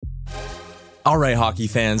All right, hockey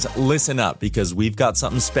fans, listen up because we've got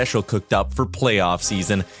something special cooked up for playoff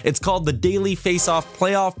season. It's called the Daily Faceoff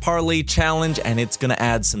Playoff Parlay Challenge, and it's going to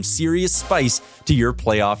add some serious spice to your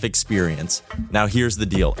playoff experience. Now, here's the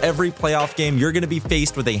deal. Every playoff game, you're going to be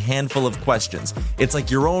faced with a handful of questions. It's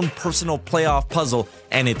like your own personal playoff puzzle,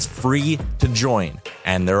 and it's free to join.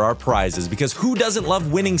 And there are prizes, because who doesn't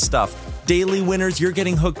love winning stuff? Daily winners, you're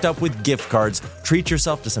getting hooked up with gift cards. Treat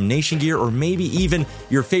yourself to some Nation gear or maybe even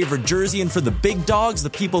your favorite jersey. And for the big dogs, the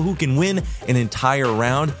people who can win an entire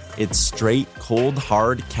round, it's straight, cold,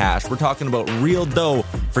 hard cash. We're talking about real dough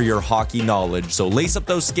for your hockey knowledge. So lace up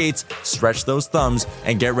those skates, stretch those thumbs,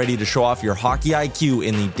 and get ready to show off your hockey IQ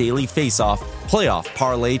in the Daily Faceoff Playoff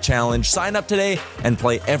Parlay Challenge. Sign up today and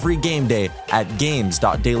play every game day at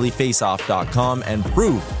games.dailyfaceoff.com and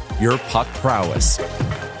prove your puck prowess.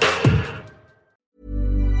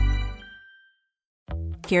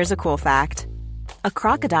 Here's a cool fact. A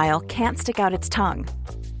crocodile can't stick out its tongue.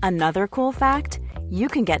 Another cool fact, you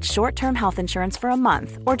can get short-term health insurance for a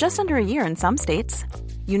month or just under a year in some states.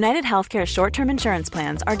 United Healthcare short-term insurance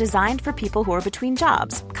plans are designed for people who are between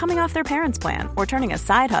jobs, coming off their parents' plan, or turning a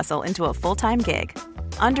side hustle into a full-time gig.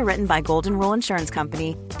 Underwritten by Golden Rule Insurance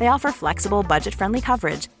Company, they offer flexible, budget-friendly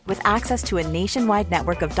coverage with access to a nationwide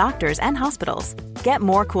network of doctors and hospitals. Get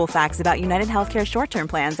more cool facts about United Healthcare short-term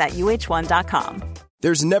plans at uh1.com.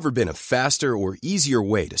 There's never been a faster or easier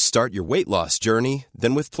way to start your weight loss journey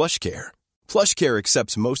than with PlushCare. PlushCare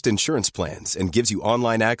accepts most insurance plans and gives you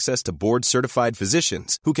online access to board-certified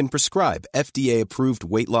physicians who can prescribe FDA-approved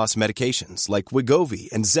weight loss medications like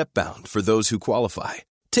Wegovy and Zepbound for those who qualify.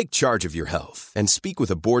 Take charge of your health and speak with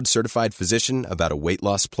a board-certified physician about a weight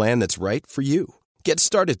loss plan that's right for you. Get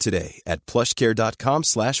started today at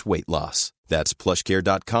plushcare.com/weight loss. That's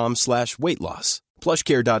plushcare.com/weight loss.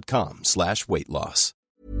 plushcare.com/weight loss.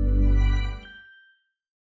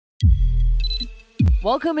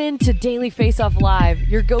 Welcome into Daily Faceoff Live,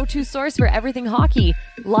 your go-to source for everything hockey.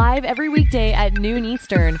 Live every weekday at noon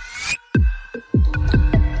Eastern.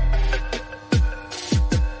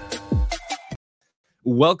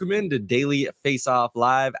 Welcome into Daily Faceoff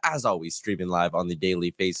Live. As always, streaming live on the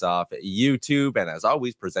Daily Faceoff YouTube. And as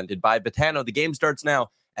always, presented by Betano. The game starts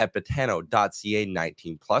now at betano.ca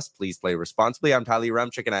 19+. Please play responsibly. I'm Tyler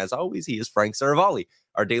Remchick, and as always, he is Frank Saravalli,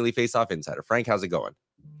 our Daily Faceoff insider. Frank, how's it going?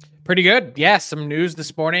 Pretty good. Yeah, some news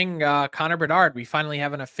this morning. Connor Bedard, we finally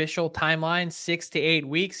have an official timeline, 6 to 8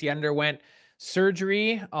 weeks. He underwent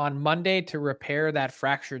surgery on Monday to repair that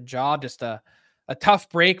fractured jaw. Just a tough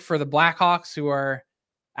break for the Blackhawks, who are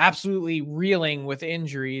absolutely reeling with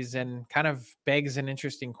injuries, and kind of begs an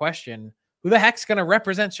interesting question. Who the heck's going to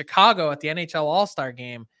represent Chicago at the NHL All-Star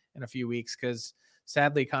game in a few weeks? Because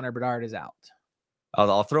sadly, Connor Bedard is out.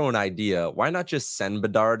 I'll throw an idea. Why not just send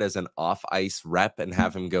Bedard as an off-ice rep and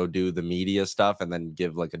have him go do the media stuff and then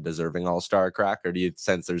give like a deserving all-star crack? Or do you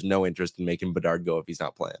sense there's no interest in making Bedard go if he's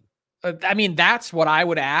not playing? I mean, that's what I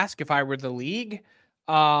would ask if I were the league.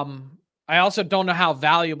 I also don't know how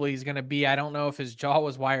valuable he's going to be. I don't know if his jaw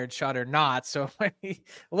was wired shut or not. So it might be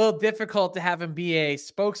a little difficult to have him be a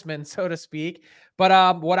spokesman, so to speak.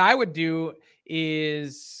 But what I would do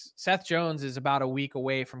is Seth Jones is about a week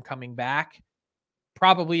away from coming back.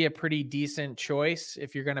 Probably a pretty decent choice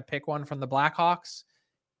if you're going to pick one from the Blackhawks.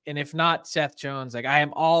 And if not Seth Jones, like I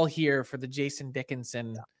am all here for the Jason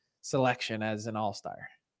Dickinson selection as an all-star.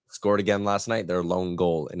 Scored again last night, their lone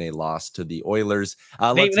goal in a loss to the Oilers.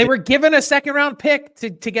 They were given a second-round pick to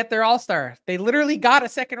get their all-star. They literally got a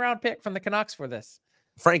second-round pick from the Canucks for this.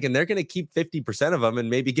 Frank, and they're going to keep 50% of them and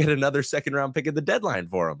maybe get another second-round pick at the deadline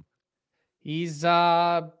for him. He's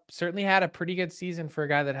certainly had a pretty good season for a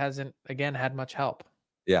guy that hasn't, again, had much help.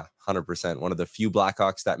 Yeah, 100%. One of the few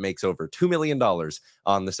Blackhawks that makes over $2 million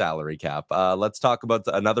on the salary cap. Let's talk about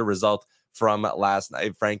another result from last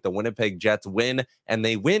night, Frank. The Winnipeg Jets win, and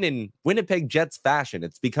they win in Winnipeg Jets fashion.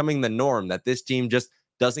 It's becoming the norm that this team just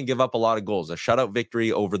doesn't give up a lot of goals. A shutout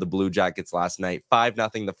victory over the Blue Jackets last night,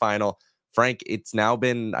 5-0 the final. Frank, it's now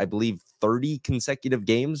been, I believe, 30 consecutive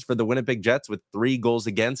games for the Winnipeg Jets with 3 goals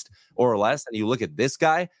against or less. And you look at this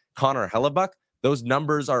guy, Connor Hellebuck, those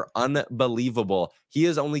numbers are unbelievable. He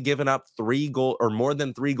has only given up 3 goals or more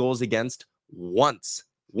than 3 goals against once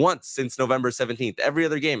since November 17th. Every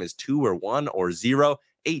other game is 2 or 1 or 0.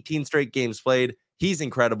 18 straight games played. He's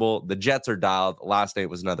incredible. The Jets are dialed. Last night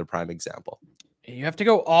was another prime example. You have to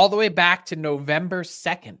go all the way back to November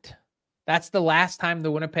 2nd. That's the last time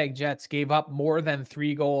the Winnipeg Jets gave up more than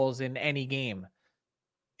 3 goals in any game.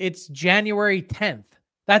 It's January 10th.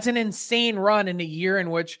 That's an insane run in a year in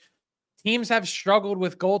which teams have struggled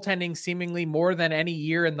with goaltending seemingly more than any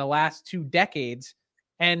year in the last 2 decades.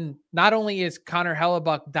 And not only is Connor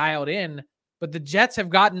Hellebuck dialed in, but the Jets have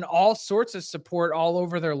gotten all sorts of support all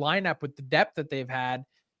over their lineup with the depth that they've had.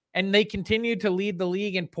 And they continue to lead the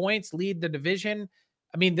league in points, lead the division.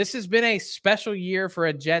 I mean, this has been a special year for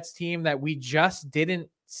a Jets team that we just didn't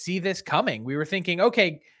see this coming. We were thinking,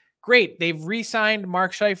 okay, great. They've re-signed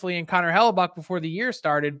Mark Scheifele and Connor Hellebuck before the year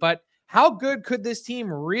started, but how good could this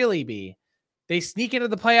team really be? They sneak into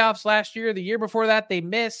the playoffs last year. The year before that, they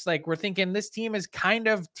miss. Like, we're thinking this team is kind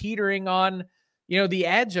of teetering on, the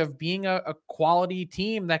edge of being a quality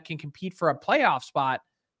team that can compete for a playoff spot.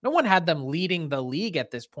 No one had them leading the league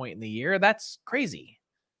at this point in the year. That's crazy.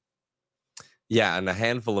 Yeah, and a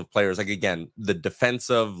handful of players, like, again, the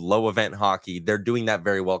defensive low event hockey, they're doing that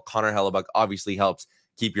very well. Connor Hellebuck obviously helps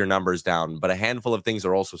keep your numbers down, but a handful of things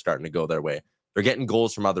are also starting to go their way. They're getting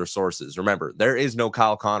goals from other sources. Remember, there is no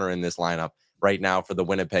Kyle Connor in this lineup right now for the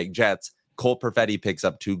Winnipeg Jets. Cole Perfetti picks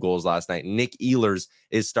up 2 goals last night. Nick Ehlers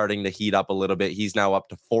is starting to heat up a little bit. He's now up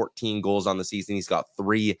to 14 goals on the season. He's got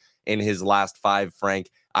 3 in his last 5, Frank.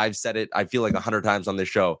 I've said it, I feel like 100 times on this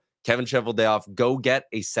show. Kevin Cheveldayoff, go get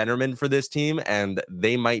a centerman for this team, and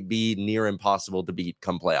they might be near impossible to beat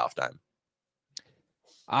come playoff time.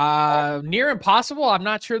 Near impossible. I'm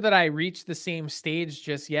not sure that I reached the same stage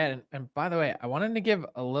just yet. And by the way, I wanted to give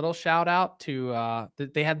a little shout out to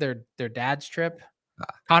they had their dad's trip.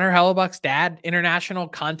 Connor Hellebuck's dad, international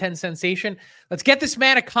content sensation. Let's get this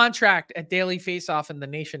man a contract at Daily Faceoff and the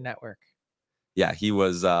Nation Network. Yeah, he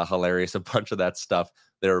was hilarious. A bunch of that stuff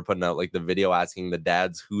they were putting out, like the video asking the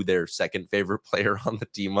dads who their second favorite player on the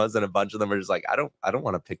team was, and a bunch of them are just like, I don't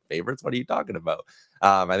want to pick favorites. What are you talking about?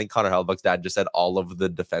 I think Connor Hellebuck's dad just said all of the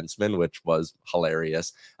defensemen, which was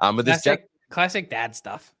hilarious. But this classic dad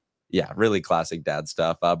stuff. Yeah, really classic dad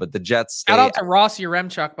stuff. But the Jets shout out to Ross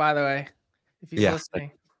Yaremchuk, by the way, if he's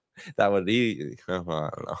listening. That would be, I don't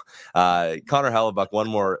know. Connor Hellebuck, one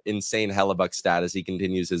more insane Hellebuck stat as he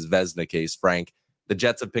continues his Vezina case, Frank. The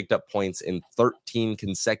Jets have picked up points in 13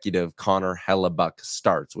 consecutive Connor Hellebuck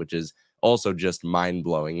starts, which is also just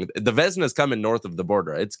mind-blowing. The Vezina's coming north of the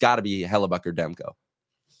border. It's got to be Hellebuck or Demko.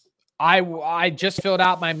 I just filled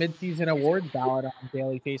out my midseason awards ballot on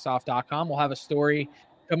dailyfaceoff.com. We'll have a story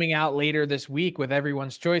coming out later this week with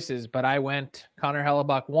everyone's choices, but I went Connor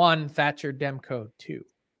Hellebuck 1, Thatcher Demko 2.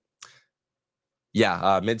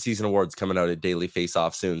 Yeah, midseason awards coming out at Daily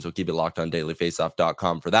Faceoff soon, so keep it locked on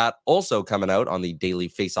dailyfaceoff.com for that. Also coming out on the Daily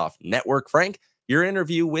Faceoff Network, Frank, your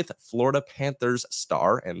interview with Florida Panthers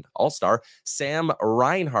star and all-star Sam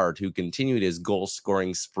Reinhart, who continued his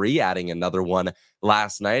goal-scoring spree, adding another one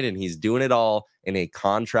last night, and he's doing it all in a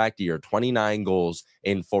contract year, 29 goals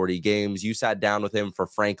in 40 games. You sat down with him for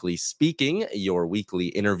Frankly Speaking, your weekly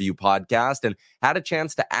interview podcast, and had a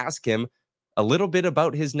chance to ask him a little bit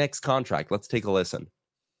about his next contract. Let's take a listen.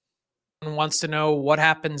 Wants to know what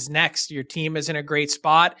happens next. Your team is in a great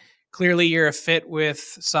spot. Clearly, you're a fit with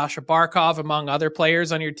Sasha Barkov, among other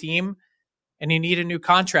players on your team, and you need a new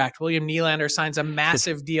contract. William Nylander signs a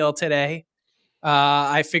massive deal today.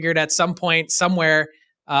 I figured at some point, somewhere,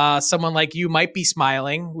 someone like you might be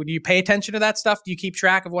smiling. Would you pay attention to that stuff? Do you keep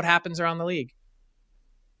track of what happens around the league?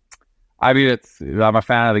 I mean, I'm a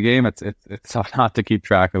fan of the game. It's tough not to keep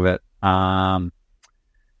track of it.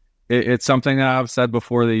 It's something that I've said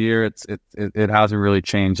before the year. It hasn't really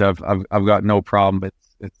changed. I've got no problem.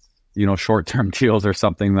 It's short-term deals are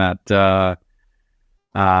something that I've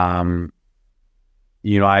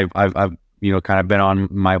kind of been on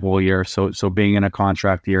my whole year. So being in a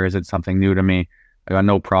contract year isn't something new to me. I got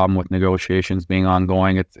no problem with negotiations being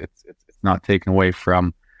ongoing. It's not taken away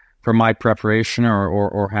from my preparation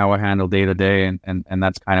or how I handle day to day, and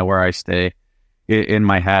that's kind of where I stay in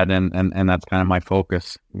my head, and that's kind of my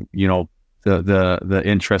focus. The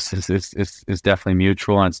interest is definitely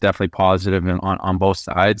mutual, and it's definitely positive on both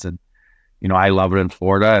sides. And I love it in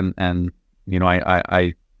Florida, and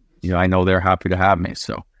I know they're happy to have me.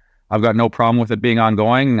 So I've got no problem with it being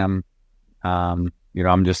ongoing. I'm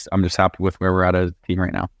just happy with where we're at as a team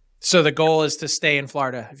right now. So the goal is to stay in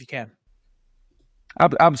Florida if you can.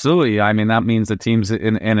 Absolutely. I mean, that means the team's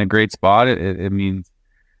in a great spot. It means,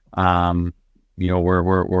 we're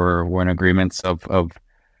in agreements of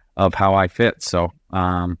how I fit. So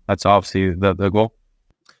that's obviously the goal.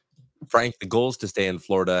 Frank, the goal is to stay in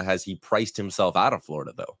Florida. Has he priced himself out of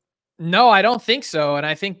Florida, though? No, I don't think so. And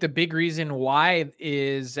I think the big reason why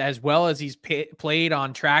is, as well as he's played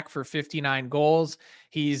on track for 59 goals,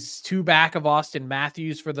 he's 2 back of Austin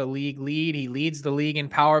Matthews for the league lead. He leads the league in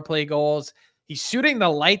power play goals. He's shooting the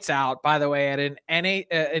lights out, by the way, at an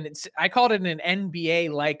I called it an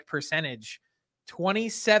NBA-like percentage.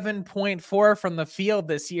 27.4 from the field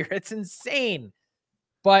this year. It's insane.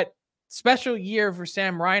 But special year for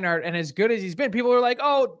Sam Reinhart, and as good as he's been, people are like,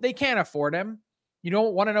 oh, they can't afford him. You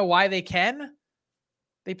don't want to know why they can?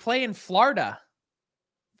 They play in Florida.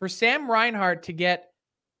 For Sam Reinhart to get,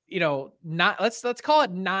 not let's call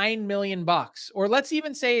it $9 million, or let's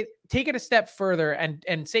even say take it a step further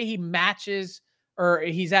and say he matches, or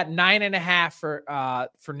he's at 9.5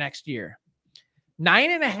 for next year.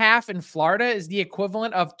 9.5 in Florida is the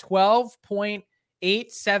equivalent of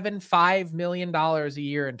 $12.875 million a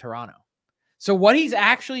year in Toronto. So what he's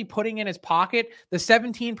actually putting in his pocket, the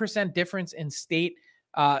 17% difference in state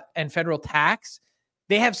and federal tax,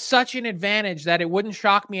 they have such an advantage that it wouldn't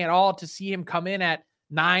shock me at all to see him come in at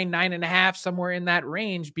 9.5, somewhere in that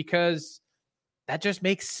range, because that just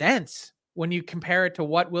makes sense when you compare it to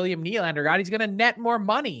what William Nylander got. He's going to net more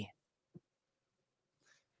money.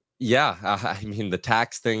 Yeah, I mean, the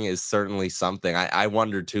tax thing is certainly something. I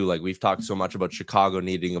wonder too, like we've talked so much about Chicago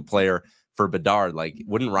needing a player for Bedard. Like,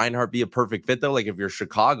 wouldn't Reinhart be a perfect fit though? Like if you're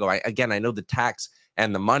Chicago, I know the tax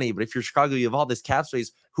and the money, but if you're Chicago, you have all this cap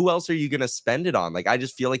space. Who else are you going to spend it on? Like, I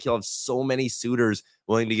just feel like he'll have so many suitors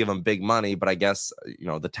willing to give him big money, but I guess,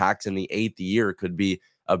 the tax in the 8th year could be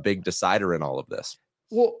a big decider in all of this.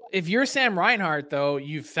 Well, if you're Sam Reinhart though,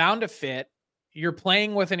 you've found a fit. You're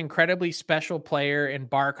playing with an incredibly special player in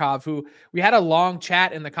Barkov, who we had a long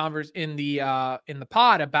chat in the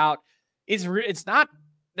pod about. It's not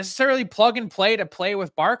necessarily plug and play to play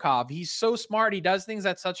with Barkov. He's so smart. He does things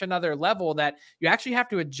at such another level that you actually have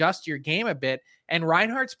to adjust your game a bit. And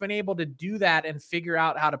Reinhart's been able to do that and figure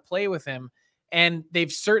out how to play with him. And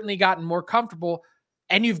they've certainly gotten more comfortable.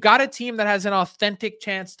 And you've got a team that has an authentic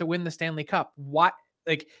chance to win the Stanley Cup.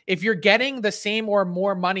 Like if you're getting the same or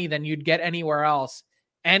more money than you'd get anywhere else,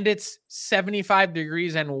 and it's 75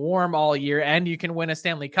 degrees and warm all year, and you can win a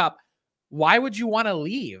Stanley Cup, why would you want to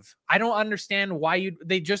leave? I don't understand why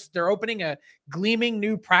they're opening a gleaming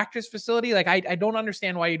new practice facility. Like I don't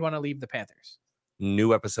understand why you'd want to leave the Panthers.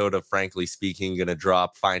 New episode of Frankly Speaking gonna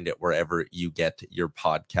drop. Find it wherever you get your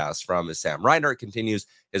podcast from. As Sam Reinhart continues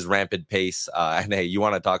his rampant pace, and hey, you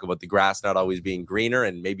want to talk about the grass not always being greener,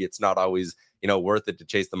 and maybe it's not always worth it to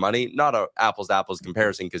chase the money. Not a apples to apples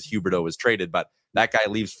comparison because Huberdeau was traded, but that guy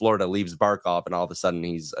leaves Florida, leaves Barkov, and all of a sudden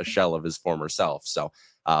he's a shell of his former self. So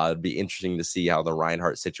it'd be interesting to see how the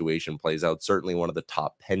Reinhart situation plays out. Certainly one of the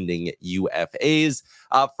top pending UFAs.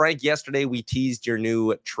 Frank, yesterday we teased your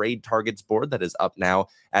new trade targets board that is up now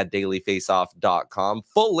at dailyfaceoff.com.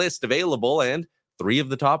 Full list available, and 3 of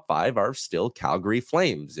the top 5 are still Calgary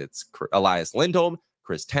Flames. It's Elias Lindholm,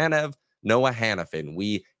 Chris Tanev, Noah Hannafin.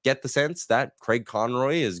 We get the sense that Craig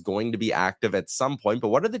Conroy is going to be active at some point, but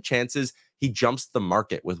what are the chances he jumps the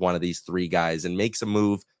market with one of these 3 guys and makes a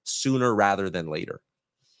move sooner rather than later?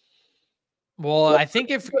 Well, I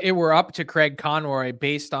think if it were up to Craig Conroy,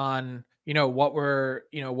 based on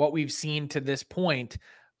what we've seen to this point,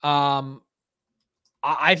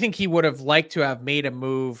 I think he would have liked to have made a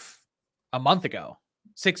move a month ago,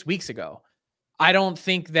 6 weeks ago. I don't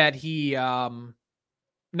think that he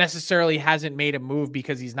necessarily hasn't made a move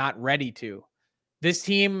because he's not ready to. This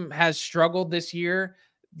team has struggled this year.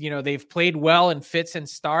 They've played well in fits and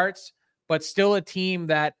starts, but still a team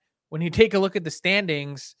that, when you take a look at the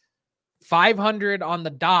standings, 500 on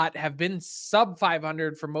the dot, have been sub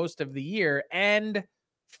 500 for most of the year, and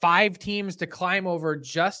 5 teams to climb over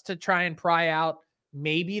just to try and pry out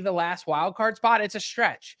maybe the last wild card spot. It's a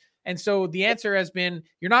stretch. And so the answer has been,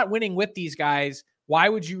 you're not winning with these guys. Why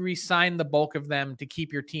would you re-sign the bulk of them to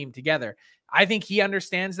keep your team together? I think he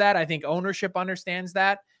understands that. I think ownership understands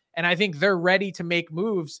that. And I think they're ready to make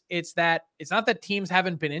moves. It's not that teams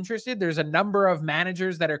haven't been interested. There's a number of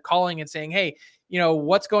managers that are calling and saying, hey,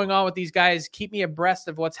 what's going on with these guys? Keep me abreast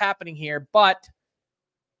of what's happening here, but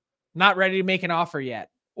not ready to make an offer yet.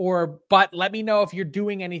 But let me know if you're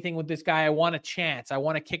doing anything with this guy. I want a chance. I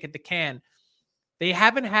want to kick at the can. They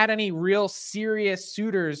haven't had any real serious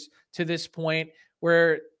suitors to this point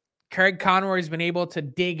where Craig Conroy's been able to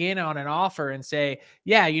dig in on an offer and say,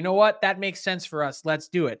 yeah, you know what? That makes sense for us. Let's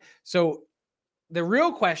do it. So the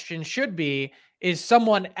real question should be, is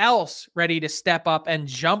someone else ready to step up and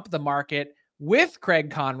jump the market with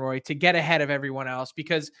Craig Conroy to get ahead of everyone else?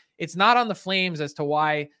 Because it's not on the Flames as to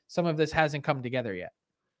why some of this hasn't come together yet.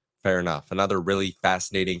 Fair enough. Another really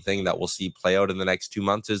fascinating thing that we'll see play out in the next 2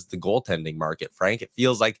 months is the goaltending market. Frank, it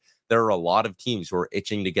feels like there are a lot of teams who are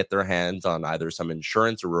itching to get their hands on either some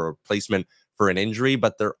insurance or a replacement for an injury,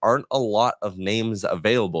 but there aren't a lot of names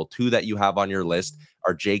available. 2 that you have on your list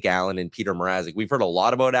are Jake Allen and Peter Mrazek. We've heard a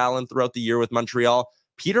lot about Allen throughout the year with Montreal.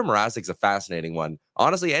 Peter Mrazek's a fascinating one.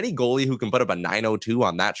 Honestly, any goalie who can put up a .902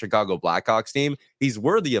 on that Chicago Blackhawks team, he's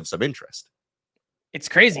worthy of some interest. It's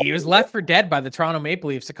crazy. He was left for dead by the Toronto Maple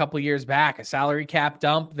Leafs a couple years back, a salary cap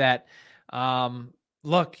dump that,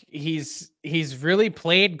 look, he's really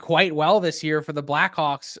played quite well this year for the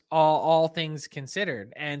Blackhawks, all things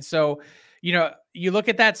considered. And so, you look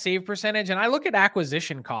at that save percentage, and I look at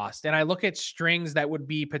acquisition cost, and I look at strings that would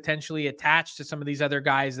be potentially attached to some of these other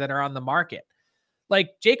guys that are on the market.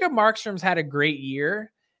 Like Jacob Markstrom's had a great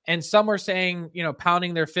year. And some were saying,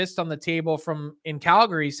 pounding their fist on the table from in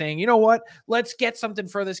Calgary saying, you know what, let's get something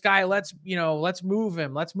for this guy. Let's move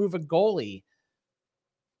him. Let's move a goalie.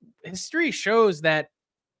 History shows that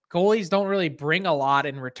goalies don't really bring a lot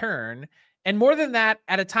in return. And more than that,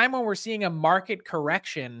 at a time when we're seeing a market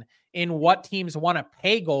correction in what teams want to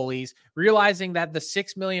pay goalies, realizing that the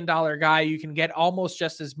 $6 million guy, you can get almost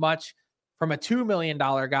just as much from a $2 million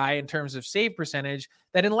guy in terms of save percentage,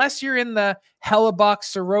 that unless you're in the Hellebuck,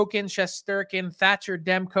 Sorokin, Shesterkin, Thatcher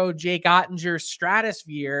Demko, Jake Ottinger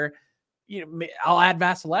stratosphere, I'll add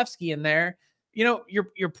Vasilevsky in there,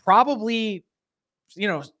 you're probably,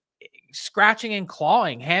 scratching and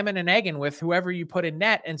clawing, hamming and egging with whoever you put in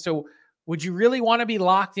net. And so would you really want to be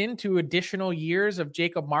locked into additional years of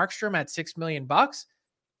Jacob Markstrom at $6 million?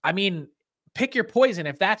 I mean, pick your poison.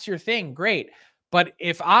 If that's your thing, great. But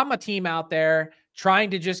if I'm a team out there trying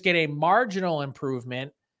to just get a marginal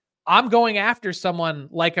improvement, I'm going after someone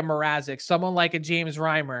like a Mrazek, someone like a James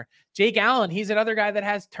Reimer. Jake Allen, he's another guy that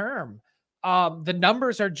has term. The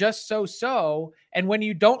numbers are just so. And when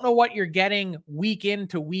you don't know what you're getting week in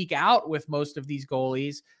to week out with most of these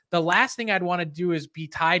goalies, the last thing I'd want to do is be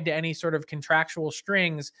tied to any sort of contractual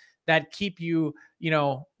strings that keep you,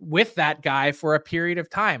 with that guy for a period of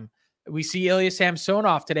time. We see Ilya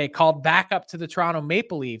Samsonov today called back up to the Toronto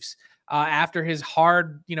Maple Leafs after his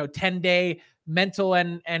hard, 10-day mental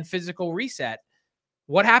and physical reset.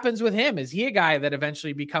 What happens with him? Is he a guy that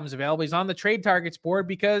eventually becomes available? He's on the trade targets board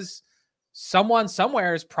because someone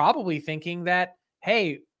somewhere is probably thinking that,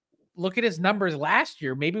 hey, look at his numbers last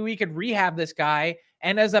year. Maybe we could rehab this guy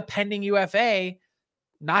and as a pending UFA,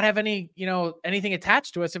 not have any, anything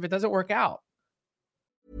attached to us if it doesn't work out.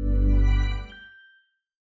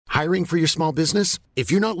 Hiring for your small business? If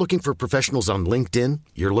you're not looking for professionals on LinkedIn,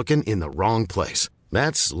 you're looking in the wrong place.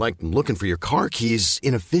 That's like looking for your car keys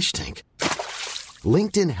in a fish tank.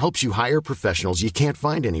 LinkedIn helps you hire professionals you can't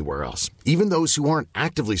find anywhere else, even those who aren't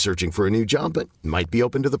actively searching for a new job but might be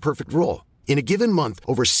open to the perfect role. In a given month,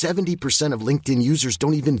 over 70% of LinkedIn users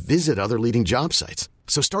don't even visit other leading job sites.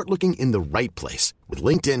 So start looking in the right place. With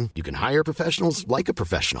LinkedIn, you can hire professionals like a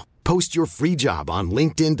professional. Post your free job on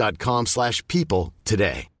linkedin.com/people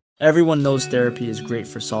today. Everyone knows therapy is great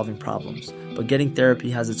for solving problems, but getting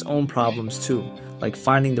therapy has its own problems too, like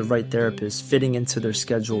finding the right therapist, fitting into their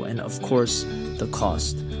schedule, and of course, the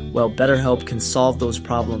cost. Well, BetterHelp can solve those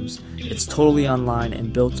problems. It's totally online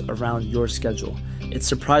and built around your schedule. It's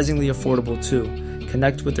surprisingly affordable too.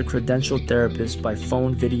 Connect with a credentialed therapist by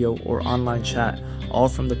phone, video, or online chat, all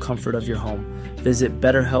from the comfort of your home. Visit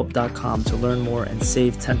BetterHelp.com to learn more and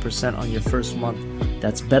save 10% on your first month.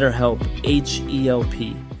 That's BetterHelp,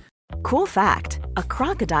 H-E-L-P. Cool fact, a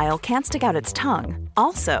crocodile can't stick out its tongue.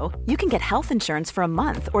 Also, you can get health insurance for a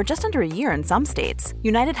month or just under a year in some states.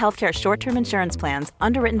 United Healthcare short-term insurance plans,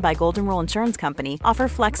 underwritten by Golden Rule Insurance Company, offer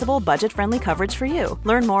flexible, budget-friendly coverage for you.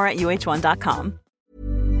 Learn more at uh1.com.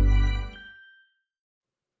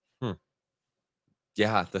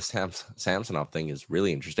 Yeah, the Samsonov thing is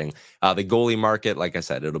really interesting. The goalie market, like I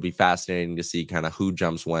said, it'll be fascinating to see kind of who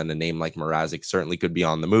jumps when. A name like Mrazek certainly could be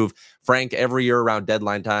on the move. Frank, every year around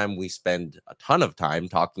deadline time, we spend a ton of time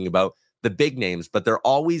talking about the big names, but there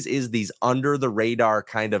always is these under the radar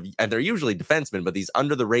kind of, and they're usually defensemen, but these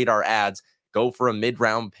under the radar ads go for a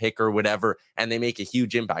mid-round pick or whatever, and they make a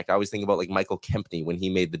huge impact. I always think about like Michael Kempney when he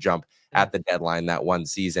made the jump at the deadline that one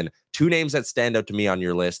season. Two names that stand out to me on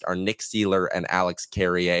your list are Nick Seeler and Alex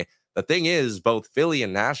Carrier. The thing is, both Philly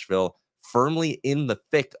and Nashville firmly in the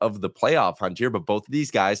thick of the playoff hunt here, but both of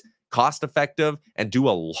these guys cost effective and do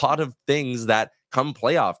a lot of things that come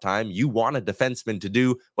playoff time you want a defenseman to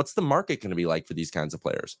do. What's the market going to be like for these kinds of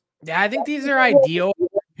players? Yeah, I think these are ideal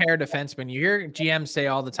pair defensemen. You hear GMs say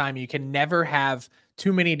all the time, you can never have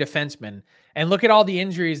too many defensemen. And look at all the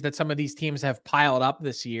injuries that some of these teams have piled up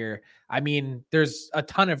this year. I mean, there's a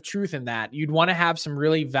ton of truth in that. You'd want to have some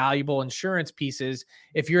really valuable insurance pieces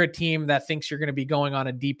if you're a team that thinks you're going to be going on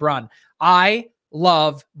a deep run. I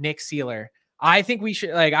love Nick Seeler. I think we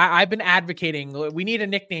should, like, I've been advocating, we need a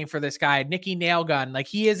nickname for this guy, Nicky Nailgun. Like,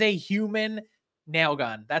 he is a human nail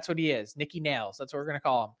gun. That's what he is. Nicky Nails. That's what we're going to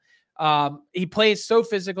call him. He plays so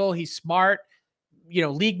physical. He's smart,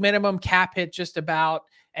 league minimum cap hit just about,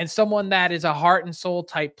 and someone that is a heart and soul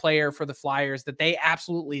type player for the Flyers that they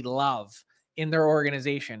absolutely love. in their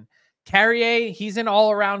organization. Carrier, he's an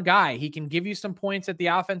all-around guy. He can give you some points at the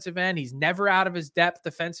offensive end. He's never out of his depth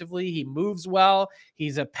defensively. He moves well.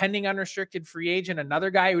 He's a pending unrestricted free agent, another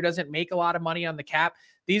guy who doesn't make a lot of money on the cap.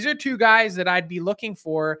 These are two guys that I'd be looking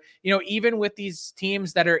for, even with these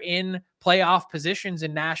teams that are in playoff positions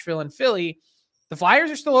in Nashville and Philly. The Flyers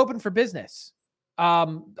are still open for business.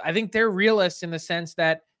 I think they're realists in the sense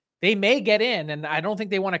that they may get in, and I don't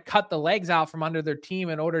think they want to cut the legs out from under their team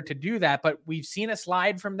in order to do that. But we've seen a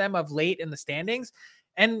slide from them of late in the standings.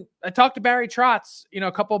 And I talked to Barry Trotz,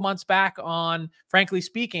 a couple of months back on Frankly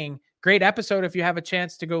Speaking. Great episode if you have a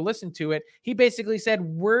chance to go listen to it. He basically said,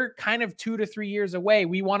 we're kind of 2 to 3 years away.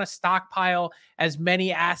 We want to stockpile as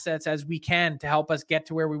many assets as we can to help us get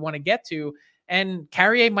to where we want to get to. And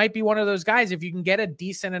Carrier might be one of those guys. If you can get a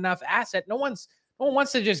decent enough asset, no one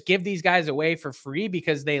wants to just give these guys away for free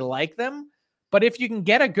because they like them. But if you can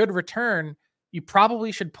get a good return, you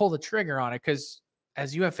probably should pull the trigger on it, because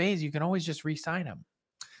as UFAs, you can always just re-sign them.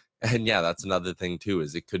 And yeah, that's another thing too,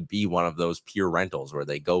 is it could be one of those pure rentals where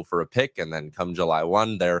they go for a pick and then come July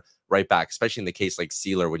 1, they're right back, especially in the case like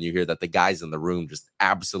Sealer, when you hear that the guys in the room just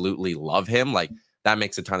absolutely love him. Like, that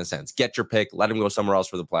makes a ton of sense. Get your pick, let him go somewhere else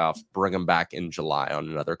for the playoffs, bring him back in July on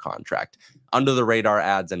another contract. Under the radar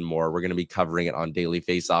ads and more, we're going to be covering it on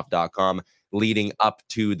dailyfaceoff.com leading up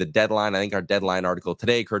to the deadline. I think our deadline article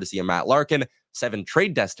today, courtesy of Matt Larkin, 7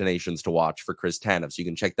 trade destinations to watch for Chris Tanev. So you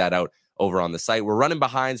can check that out over on the site. We're running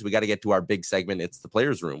behind, so we got to get to our big segment. It's the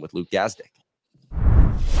Players Room with Luke Gazdick.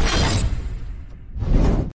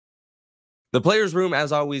 The Players Room,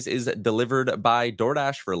 as always, is delivered by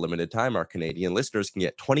DoorDash for a limited time. Our Canadian listeners can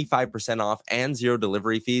get 25% off and 0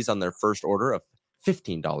 delivery fees on their first order of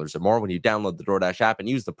 $15 or more when you download the DoorDash app and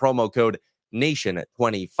use the promo code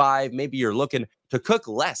NATION25. Maybe you're looking to cook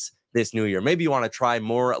less this new year. Maybe you want to try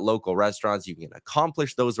more local restaurants. You can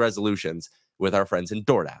accomplish those resolutions with our friends in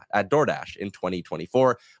DoorDash in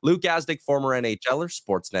 2024. Luke Gazdick, former NHLer,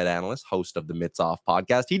 Sportsnet analyst, host of the Mitts Off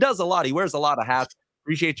podcast. He does a lot. He wears a lot of hats.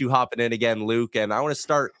 Appreciate you hopping in again, Luke. And I want to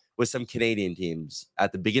start with some Canadian teams.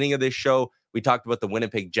 At the beginning of this show, we talked about the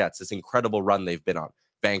Winnipeg Jets, this incredible run they've been on.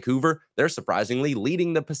 Vancouver, they're surprisingly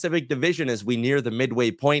leading the Pacific Division as we near the midway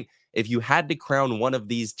point. If you had to crown one of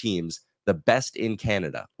these teams the best in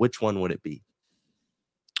Canada, which one would it be?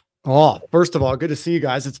 Oh, first of all, good to see you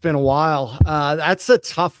guys. It's been a while. That's a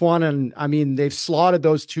tough one. And I mean, they've slotted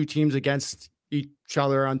those two teams against each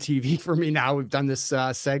other on TV for me now. We've done this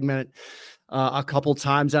segment a couple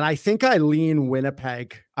times, and I think I lean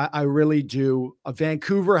Winnipeg. I really do.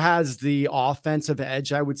 Vancouver has the offensive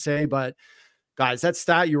edge, I would say, but guys, that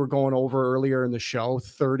stat you were going over earlier in the show,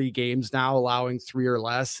 30 games now allowing 3 or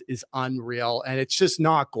less, is unreal. And it's just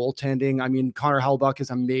not goaltending. I mean, Connor Hellebuyck is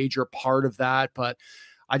a major part of that, but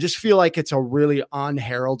I just feel like it's a really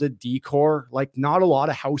unheralded decor, like not a lot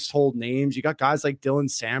of household names. You got guys like Dylan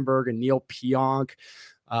Sandberg and Neil Pionk.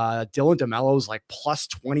 Dylan DeMello's like plus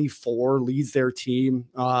 24, leads their team.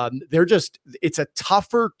 It's a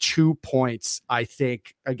tougher 2 points, I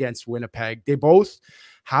think, against Winnipeg. They both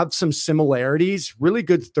have some similarities, really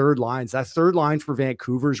good third lines. That third line for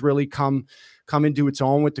Vancouver's really come into its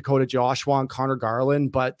own with Dakota Joshua and Connor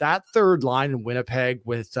Garland. But that third line in Winnipeg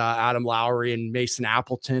with Adam Lowry and Mason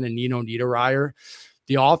Appleton and Nino Niederreiter,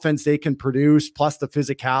 the offense they can produce, plus the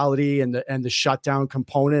physicality and the shutdown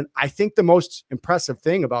component. I think the most impressive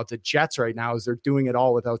thing about the Jets right now is they're doing it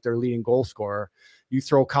all without their leading goal scorer. You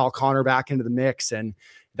throw Kyle Connor back into the mix, and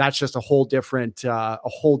that's just a whole different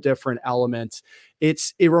element.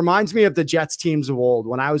 It reminds me of the Jets teams of old.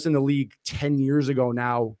 When I was in the league 10 years ago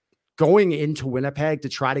now, going into Winnipeg to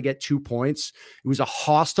try to get 2 points, it was a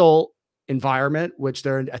hostile environment, which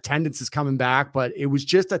their attendance is coming back, but it was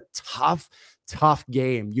just a tough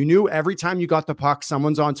game. You knew every time you got the puck,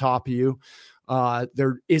 someone's on top of you.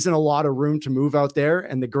 There isn't a lot of room to move out there,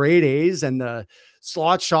 and the grade A's and the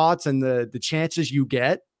slot shots and the chances you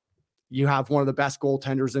get, you have one of the best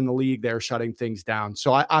goaltenders in the league there shutting things down.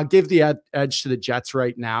 So I'll give the edge to the Jets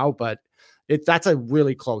right now, but that's a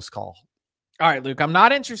really close call. All right, Luke, I'm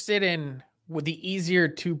not interested in with the easier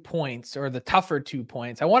 2 points or the tougher 2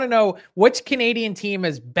 points. I want to know which Canadian team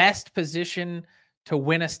is best positioned to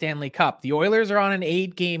win a Stanley Cup. The Oilers are on an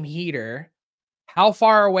 8-game heater. How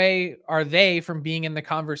far away are they from being in the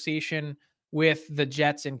conversation with the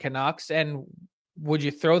Jets and Canucks? And would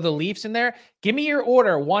you throw the Leafs in there? Give me your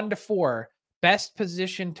order 1 to 4. Best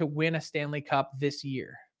position to win a Stanley Cup this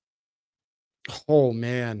year. Oh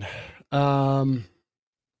man.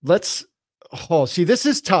 This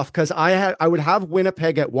is tough because I would have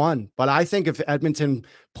Winnipeg at 1, but I think if Edmonton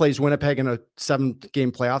plays Winnipeg in a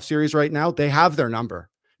 7-game playoff series right now, they have their number.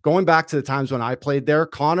 Going back to the times when I played there,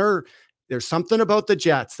 Connor there's something about the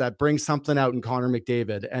Jets that brings something out in Connor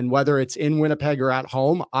McDavid. And whether it's in Winnipeg or at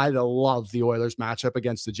home, I love the Oilers matchup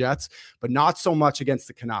against the Jets, but not so much against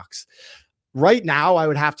the Canucks. Right now, I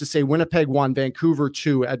would have to say Winnipeg 1, Vancouver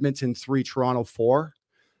 2, Edmonton 3, Toronto 4.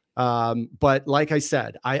 But like I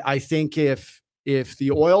said, I think if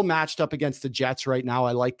the Oil matched up against the Jets right now,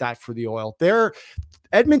 I like that for the Oil.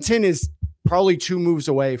 Edmonton is probably 2 moves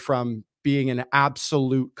away from being an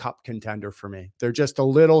absolute cup contender for me. They're just a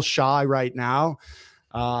little shy right now.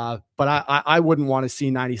 But I wouldn't want to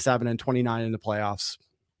see 97 and 29 in the playoffs.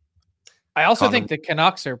 I also think the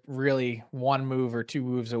Canucks are really 1 move or 2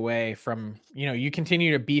 moves away from, you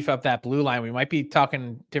continue to beef up that blue line. We might be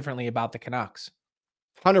talking differently about the Canucks.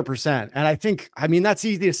 100%. And I mean, that's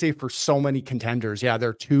easy to say for so many contenders. Yeah.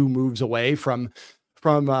 They're 2 moves away from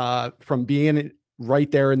being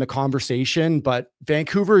right there in the conversation, but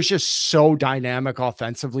Vancouver is just so dynamic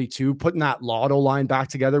offensively too, putting that Lotto line back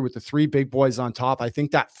together with the 3 big boys on top. I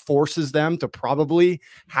think that forces them to probably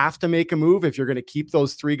have to make a move if you're going to keep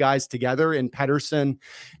those 3 guys together in Pettersson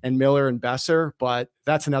and Miller and Besser, but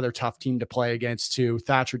that's another tough team to play against too.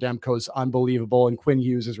 Thatcher Demko's unbelievable, and Quinn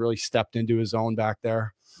Hughes has really stepped into his own back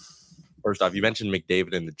there. First off, you mentioned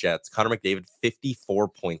McDavid and the Jets. Connor McDavid, 54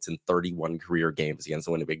 points in 31 career games against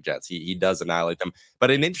the Winnipeg Jets. He does annihilate them.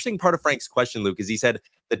 But an interesting part of Frank's question, Luke, is he said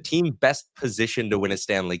the team best positioned to win a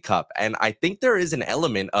Stanley Cup. And I think there is an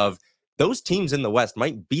element of those teams in the West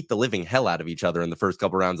might beat the living hell out of each other in the first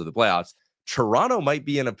couple rounds of the playoffs. Toronto might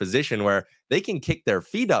be in a position where they can kick their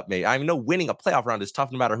feet up. I know winning a playoff round is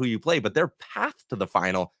tough no matter who you play, but their path to the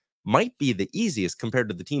final might be the easiest compared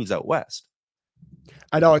to the teams out West.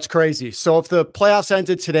 I know, it's crazy. So if the playoffs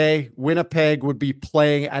ended today, Winnipeg would be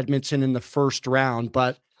playing Edmonton in the first round.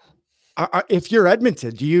 But if you're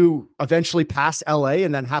Edmonton, do you eventually pass LA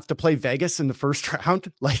and then have to play Vegas in the first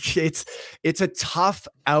round? Like it's a tough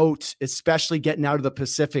out, especially getting out of the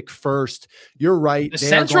Pacific first. You're right. The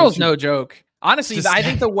Central is no joke. Honestly, I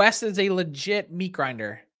think the West is a legit meat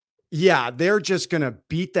grinder. Yeah, they're just going to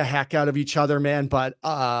beat the heck out of each other, man. But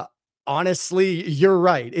honestly, you're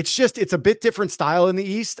right. It's a bit different style in the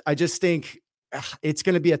East. I just think it's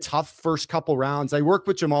going to be a tough first couple rounds. I worked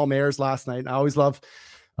with Jamal Mayers last night, and I always love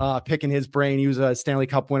picking his brain. He was a Stanley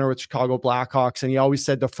Cup winner with Chicago Blackhawks, and he always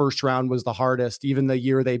said the first round was the hardest. Even the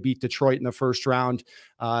year they beat Detroit in the first round,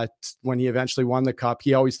 when he eventually won the Cup,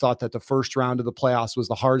 he always thought that the first round of the playoffs was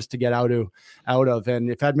the hardest to get out of. And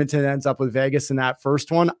if Edmonton ends up with Vegas in that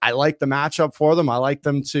first one, I like the matchup for them. I like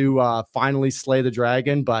them to finally slay the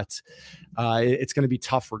dragon, but it's going to be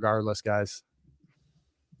tough regardless, guys.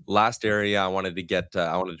 Last area I wanted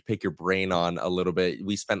to pick your brain on a little bit.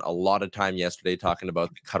 We spent a lot of time yesterday talking about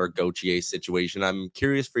the Cutter Gauthier situation. I'm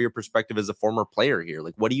curious for your perspective as a former player here.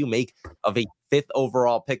 Like, what do you make of a 5th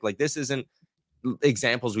overall pick? Like, this isn't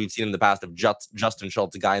examples we've seen in the past of Justin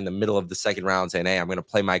Schultz, a guy in the middle of the second round saying, hey, I'm going to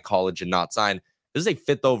play my college and not sign. This is a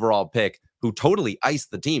 5th overall pick who totally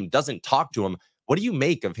iced the team, doesn't talk to him. What do you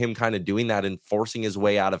make of him kind of doing that and forcing his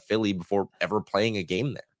way out of Philly before ever playing a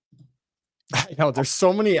game there? I know there's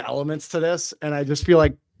so many elements to this, and I just feel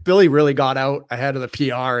like Billy really got out ahead of the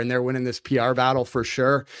PR, and they're winning this PR battle for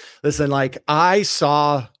sure. Listen, like, I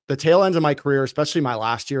saw the tail ends of my career, especially my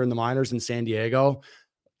last year in the minors in San Diego.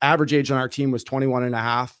 Average age on our team was 21 and a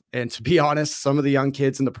half. And to be honest, some of the young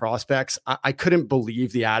kids and the prospects, I couldn't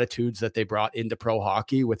believe the attitudes that they brought into pro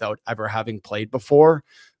hockey without ever having played before.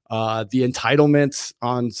 The entitlements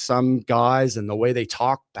on some guys and the way they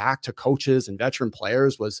talk back to coaches and veteran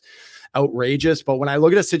players was outrageous. But when I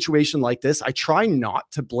look at a situation like this, I try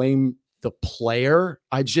not to blame the player.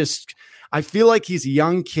 I feel like he's a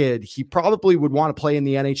young kid. He probably would want to play in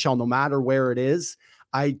the NHL no matter where it is.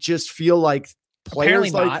 I just feel like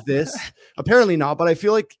players like this, apparently not, but I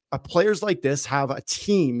feel like players like this have a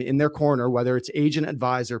team in their corner, whether it's agent,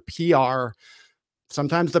 advisor, PR,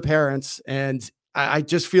 sometimes the parents, and I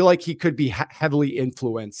just feel like he could be heavily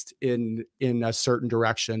influenced in a certain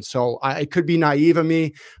direction. So it could be naive of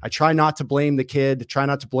me. I try not to blame the kid, try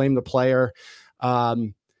not to blame the player.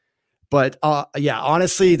 But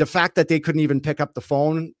honestly, the fact that they couldn't even pick up the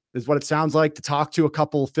phone is what it sounds like to talk to a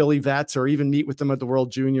couple of Philly vets or even meet with them at the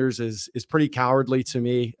World Juniors is pretty cowardly to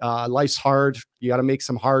me. Life's hard. You got to make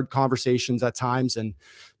some hard conversations at times and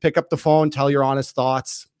pick up the phone, tell your honest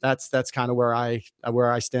thoughts. That's kind of where I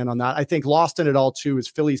stand on that. I think lost in it all too is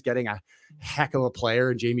Philly's getting a heck of a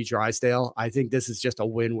player in Jamie Drysdale. I think this is just a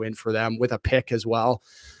win-win for them with a pick as well.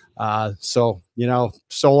 So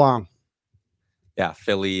long. Yeah,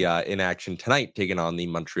 Philly in action tonight, taking on the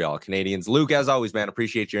Montreal Canadiens. Luke, as always, man,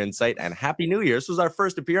 appreciate your insight and Happy New Year. This was our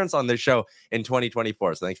first appearance on this show in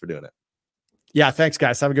 2024, so thanks for doing it. Yeah, thanks,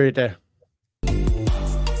 guys. Have a great day.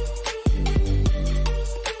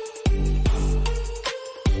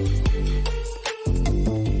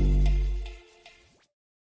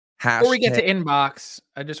 Before we get to Hashtag. inbox,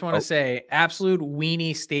 I just want to say absolute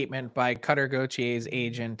weenie statement by Cutter Gautier's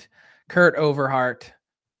agent, Kurt Overhart.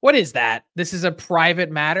 What is that? This is a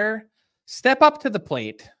private matter. Step up to the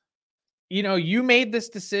plate. You made this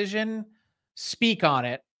decision. Speak on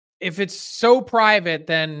it. If it's so private,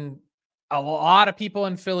 then a lot of people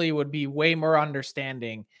in Philly would be way more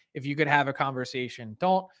understanding if you could have a conversation.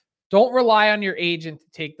 Don't rely on your agent to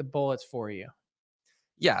take the bullets for you.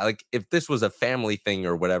 Yeah, like if this was a family thing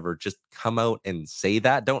or whatever, just come out and say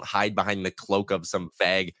that. Don't hide behind the cloak of some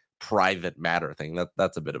vague private matter thing.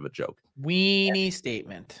 That's a bit of a joke. Weenie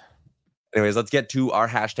statement. Anyways, let's get to our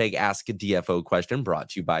hashtag Ask a DFO question, brought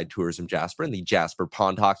to you by Tourism Jasper and the Jasper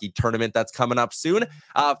Pond Hockey Tournament that's coming up soon.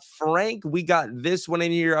 Frank, we got this one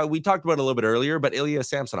in here. We talked about it a little bit earlier, but Ilya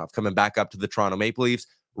Samsonov coming back up to the Toronto Maple Leafs.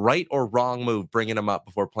 Right or wrong move bringing him up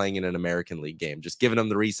before playing in an American League game? Just giving him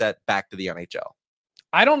the reset back to the NHL.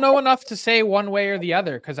 I don't know enough to say one way or the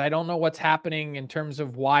other because I don't know what's happening in terms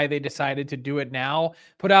of why they decided to do it now.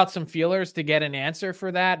 Put out some feelers to get an answer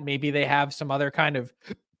for that. Maybe they have some other kind of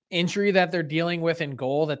injury that they're dealing with in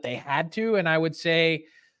goal that they had to. And I would say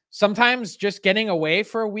sometimes just getting away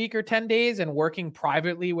for a week or 10 days and working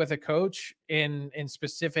privately with a coach in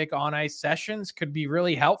specific on ice sessions could be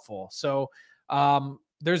really helpful. So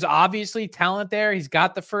there's obviously talent there. He's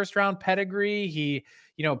got the first round pedigree. He,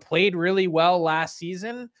 played really well last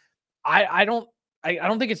season. I don't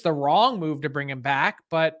think it's the wrong move to bring him back,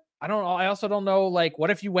 but I also don't know, like,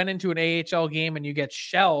 what if you went into an AHL game and you get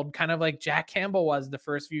shelled, kind of like Jack Campbell was the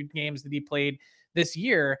first few games that he played this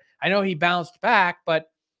year. I know he bounced back,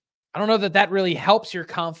 but I don't know that really helps your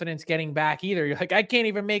confidence getting back either. You're like, I can't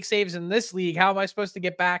even make saves in this league. How am I supposed to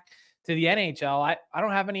get back to the NHL? I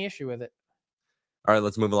don't have any issue with it. All right,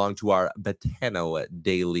 let's move along to our Betano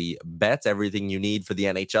daily bets. Everything you need for the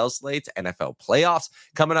NHL slates, NFL playoffs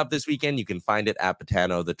coming up this weekend. You can find it at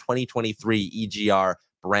Betano, the 2023 EGR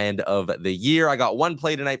brand of the year. I got one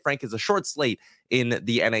play tonight, Frank. Is a short slate in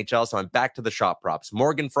the NHL, so I'm back to the shot props.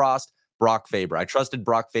 Morgan Frost, Brock Faber. I trusted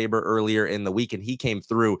Brock Faber earlier in the week, and he came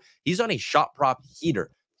through. He's on a shot prop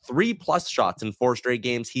heater. 3+ shots in 4 straight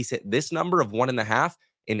games. He's hit this number of 1.5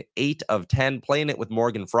 in 8 of 10. Playing it with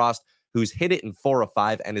Morgan Frost, who's hit it in 4 of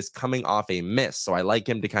 5 and is coming off a miss. So I like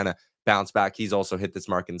him to kind of bounce back. He's also hit this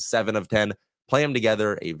mark in 7 of 10. Play them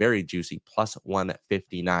together, a very juicy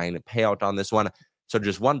 +159 payout on this one. So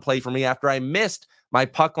just one play for me after I missed my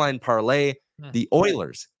puck line parlay. The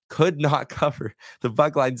Oilers could not cover the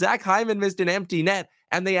puck line. Zach Hyman missed an empty net,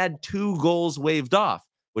 and they had 2 goals waved off,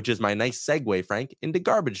 which is my nice segue, Frank, into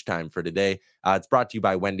garbage time for today. It's brought to you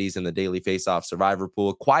by Wendy's and the Daily Faceoff Survivor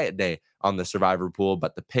Pool. Quiet day on the Survivor Pool,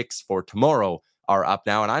 but the picks for tomorrow are up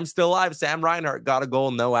now, and I'm still alive. Sam Reinhart got a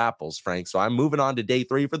goal, no apples, Frank. So I'm moving on to day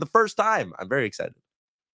 3 for the first time. I'm very excited.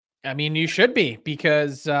 I mean, you should be,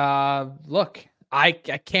 because look, I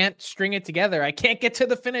can't string it together. I can't get to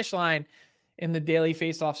the finish line in the Daily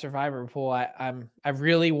Faceoff Survivor Pool. I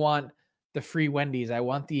really want the free Wendy's. I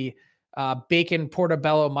want the bacon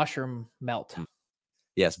portobello mushroom melt.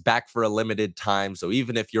 Yes, back for a limited time. So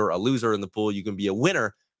even if you're a loser in the pool, you can be a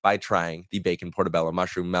winner by trying the bacon portobello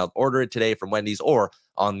mushroom melt. Order it today from Wendy's or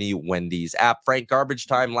on the Wendy's app. Frank, garbage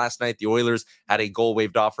time last night. The Oilers had a goal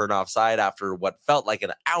waved off for an offside after what felt like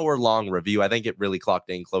an hour-long review. I think it really clocked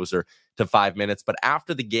in closer to 5 minutes. But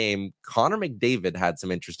after the game, Connor McDavid had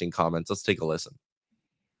some interesting comments. Let's take a listen.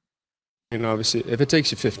 Obviously, if it takes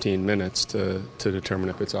you 15 minutes to determine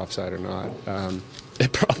if it's offside or not,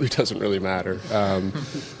 it probably doesn't really matter.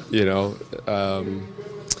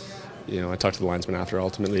 I talked to the linesman after.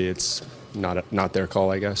 Ultimately, it's not their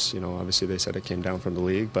call, I guess. Obviously they said it came down from the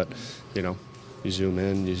league, but you zoom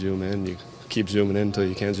in, you keep zooming in until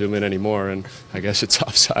you can't zoom in anymore, and I guess it's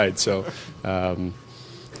offside. So,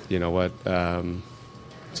 you know what?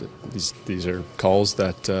 These are calls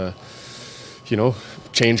that.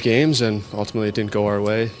 Change games, and ultimately it didn't go our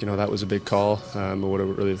way. That was a big call. It would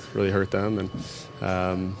have really hurt them, and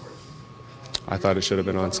I thought it should have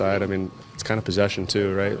been onside. I mean, it's kind of possession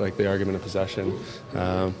too, right? Like the argument of possession.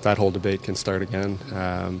 That whole debate can start again.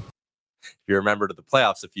 If you remember to the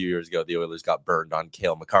playoffs a few years ago, the Oilers got burned on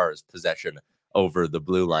Cale Makar's possession over the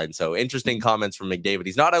blue line. So interesting comments from McDavid.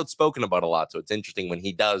 He's not outspoken about a lot, so it's interesting when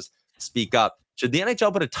he does speak up. Should the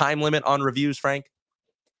NHL put a time limit on reviews, Frank?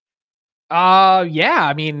 Yeah.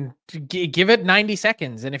 I mean, give it 90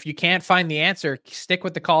 seconds. And if you can't find the answer, stick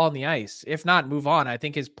with the call on the ice. If not, move on. I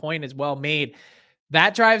think his point is well made.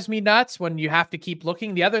 That drives me nuts when you have to keep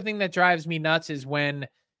looking. The other thing that drives me nuts is when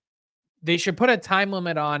they should put a time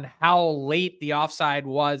limit on how late the offside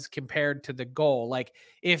was compared to the goal. Like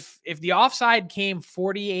if the offside came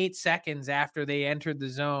 48 seconds after they entered the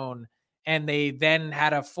zone and they then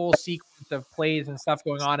had a full sequence of plays and stuff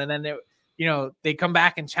going on, and then they come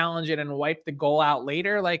back and challenge it and wipe the goal out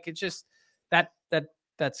later. Like, it's just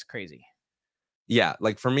that's crazy. Yeah,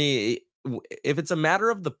 like for me, if it's a matter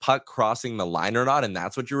of the puck crossing the line or not, and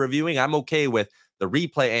that's what you're reviewing, I'm okay with the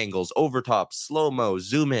replay angles, overtop, slow-mo,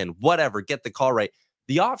 zoom in, whatever, get the call right.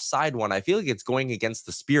 The offside one, I feel like it's going against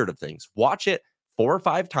the spirit of things. Watch it 4 or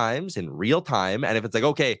 5 times in real time, and if it's like,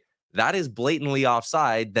 okay, that is blatantly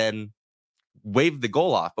offside, then wave the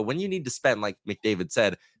goal off. But when you need to spend, like McDavid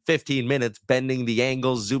said, 15 minutes bending the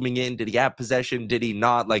angles, zooming in, did he have possession, did he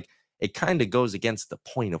not? Like, it kind of goes against the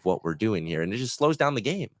point of what we're doing here, and it just slows down the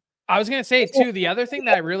game. I was going to say, too, the other thing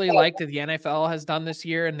that I really like that the NFL has done this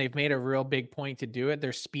year, and they've made a real big point to do it,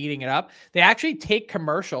 they're speeding it up. They actually take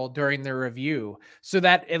commercial during their review so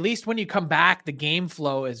that at least when you come back, the game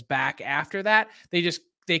flow is back after that.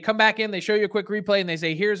 They come back in, they show you a quick replay, and they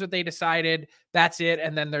say, here's what they decided. That's it.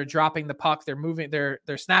 And then they're dropping the puck. They're moving. They're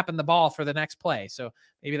snapping the ball for the next play. So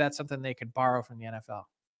maybe that's something they could borrow from the NFL.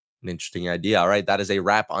 An interesting idea. All right, that is a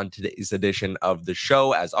wrap on today's edition of the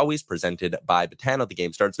show. As always, presented by Betano. The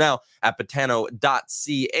game starts now at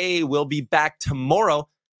betano.ca. We'll be back tomorrow,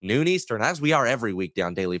 noon Eastern, as we are every weekday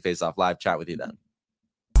on Daily Faceoff Live. Chat with you then.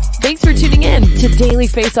 Thanks for tuning in to Daily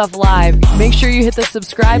Faceoff Live. Make sure you hit the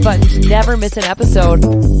subscribe button to never miss an episode.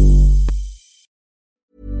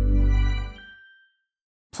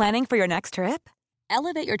 Planning for your next trip?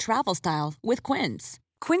 Elevate your travel style with Quince.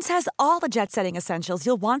 Quince has all the jet-setting essentials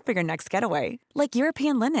you'll want for your next getaway, like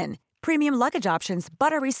European linen, premium luggage options,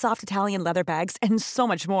 buttery soft Italian leather bags, and so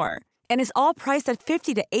much more. And is all priced at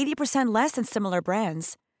 50 to 80% less than similar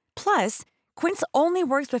brands. Plus, Quince only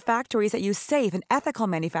works with factories that use safe and ethical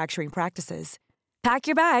manufacturing practices. Pack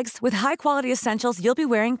your bags with high-quality essentials you'll be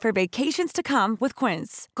wearing for vacations to come with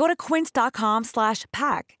Quince. Go to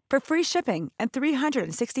quince.com/pack for free shipping and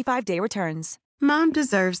 365-day returns. Mom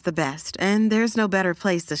deserves the best, and there's no better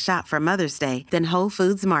place to shop for Mother's Day than Whole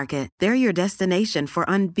Foods Market. They're your destination for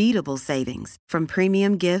unbeatable savings, from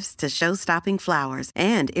premium gifts to show-stopping flowers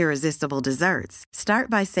and irresistible desserts. Start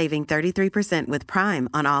by saving 33% with Prime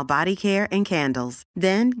on all body care and candles.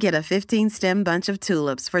 Then get a 15-stem bunch of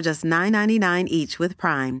tulips for just $9.99 each with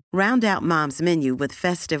Prime. Round out Mom's menu with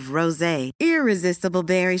festive rosé, irresistible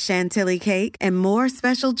berry chantilly cake, and more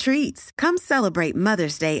special treats. Come celebrate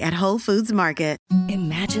Mother's Day at Whole Foods Market.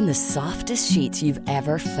 Imagine the softest sheets you've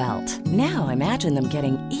ever felt. Now imagine them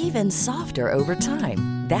getting even softer over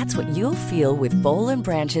time. That's what you'll feel with Boll &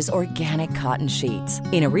 Branch's organic cotton sheets.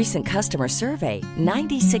 In a recent customer survey,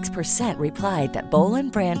 96% replied that Boll &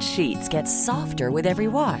 Branch sheets get softer with every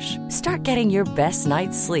wash. Start getting your best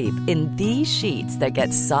night's sleep in these sheets that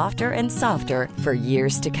get softer and softer for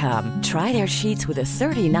years to come. Try their sheets with a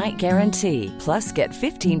 30-night guarantee. Plus, get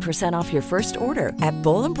 15% off your first order at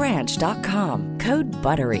bollandbranch.com. Code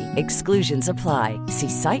BUTTERY. Exclusions apply. See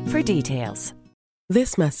site for details.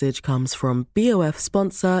 This message comes from BOF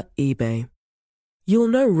sponsor eBay. You'll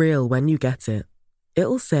know real when you get it.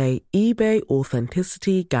 It'll say eBay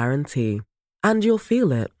Authenticity Guarantee. And you'll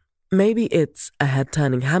feel it. Maybe it's a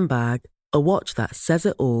head-turning handbag, a watch that says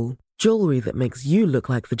it all, jewelry that makes you look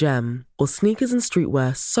like the gem, or sneakers and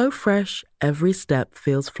streetwear so fresh every step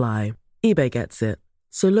feels fly. eBay gets it.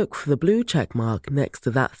 So look for the blue check mark next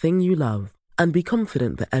to that thing you love. And be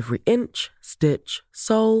confident that every inch, stitch,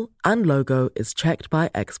 sole, and logo is checked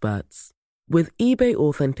by experts. With eBay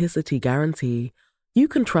Authenticity Guarantee, you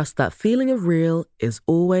can trust that feeling of real is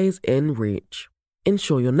always in reach.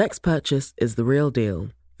 Ensure your next purchase is the real deal.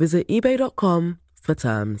 Visit ebay.com for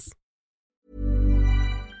terms.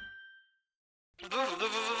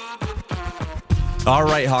 All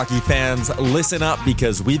right, hockey fans, listen up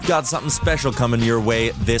because we've got something special coming your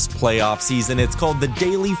way this playoff season. It's called the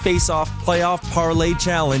Daily Faceoff Playoff Parlay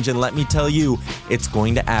Challenge, and let me tell you, it's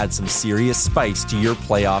going to add some serious spice to your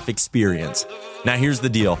playoff experience. Now, here's the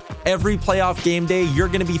deal. Every playoff game day, you're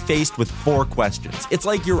going to be faced with 4 questions. It's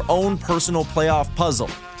like your own personal playoff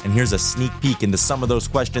puzzle. And here's a sneak peek into some of those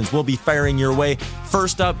questions we'll be firing your way.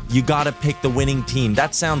 First up, you got to pick the winning team.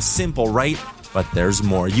 That sounds simple, right? But there's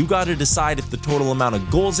more. You got to decide if the total amount of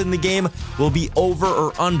goals in the game will be over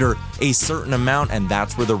or under a certain amount, and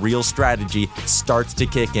that's where the real strategy starts to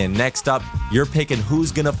kick in. Next up, you're picking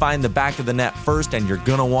who's going to find the back of the net first, and you're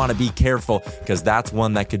going to want to be careful because that's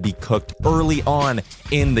one that could be cooked early on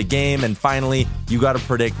in the game. And finally, you got to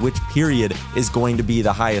predict which period is going to be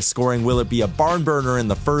the highest scoring. Will it be a barn burner in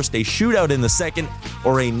the first, a shootout in the second,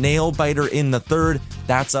 or a nail biter in the third?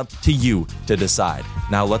 That's up to you to decide.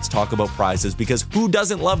 Now let's talk about prizes, because who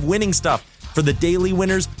doesn't love winning stuff? For the daily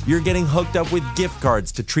winners, you're getting hooked up with gift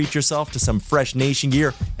cards to treat yourself to some fresh Nation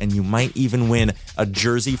gear, and you might even win a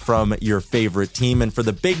jersey from your favorite team. And for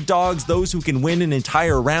the big dogs, those who can win an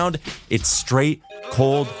entire round, it's straight,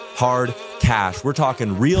 cold, hard cash. We're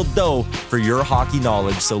talking real dough for your hockey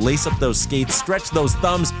knowledge. So lace up those skates, stretch those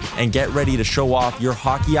thumbs, and get ready to show off your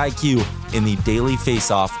hockey IQ in the Daily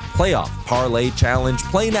Faceoff Playoff Parlay Challenge.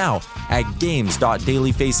 Play now at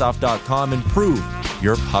games.dailyfaceoff.com and prove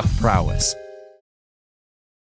your puck prowess.